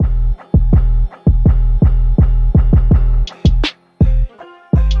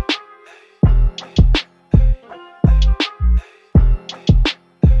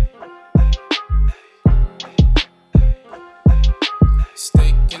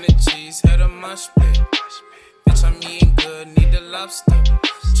and the cheese, had a mush pit. Bitch, I'm eating good, need the lobster.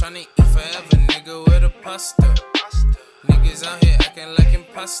 Tryna eat forever, nigga, with a pasta. Niggas out here acting like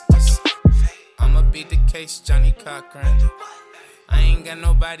imposters. I'ma beat the case, Johnny Cochran. I ain't got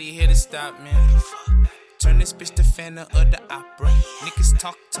nobody here to stop me. Turn this bitch to Phantom of the Opera. Niggas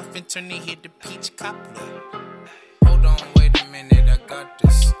talk tough and turn they head to Peach Cobbler. Hold on, wait a minute, I got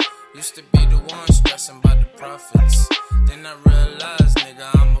this. Used to be the one stressing about the profits. Then I realized, nigga,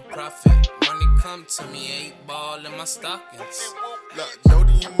 I'm a prophet. Money come to me, 8 ball in my stockings. Look,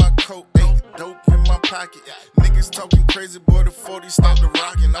 Jody in my coat, 8 dope in my pocket. Niggas talking crazy, boy, the 40 start the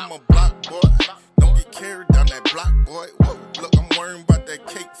rockin'. I'm a block boy, don't get carried down that block, boy. Whoa, look, I'm worrying about that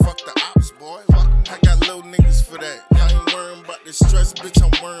cake, fuck the ops, boy. I got little niggas for that. I ain't worrying about the stress, bitch,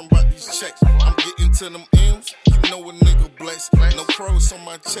 I'm worrying about these checks. I'm getting to them M's, you know a nigga blessed. No pros on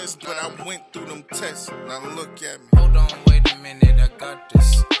my chest, but I went through them tests. Now look at me. Hold on, wait a minute, I got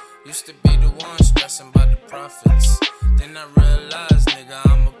this. Used to be the one stressing about the profits. Then I realized, nigga,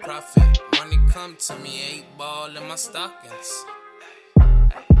 I'm a prophet. Money come to me, 8 ball in my stockings.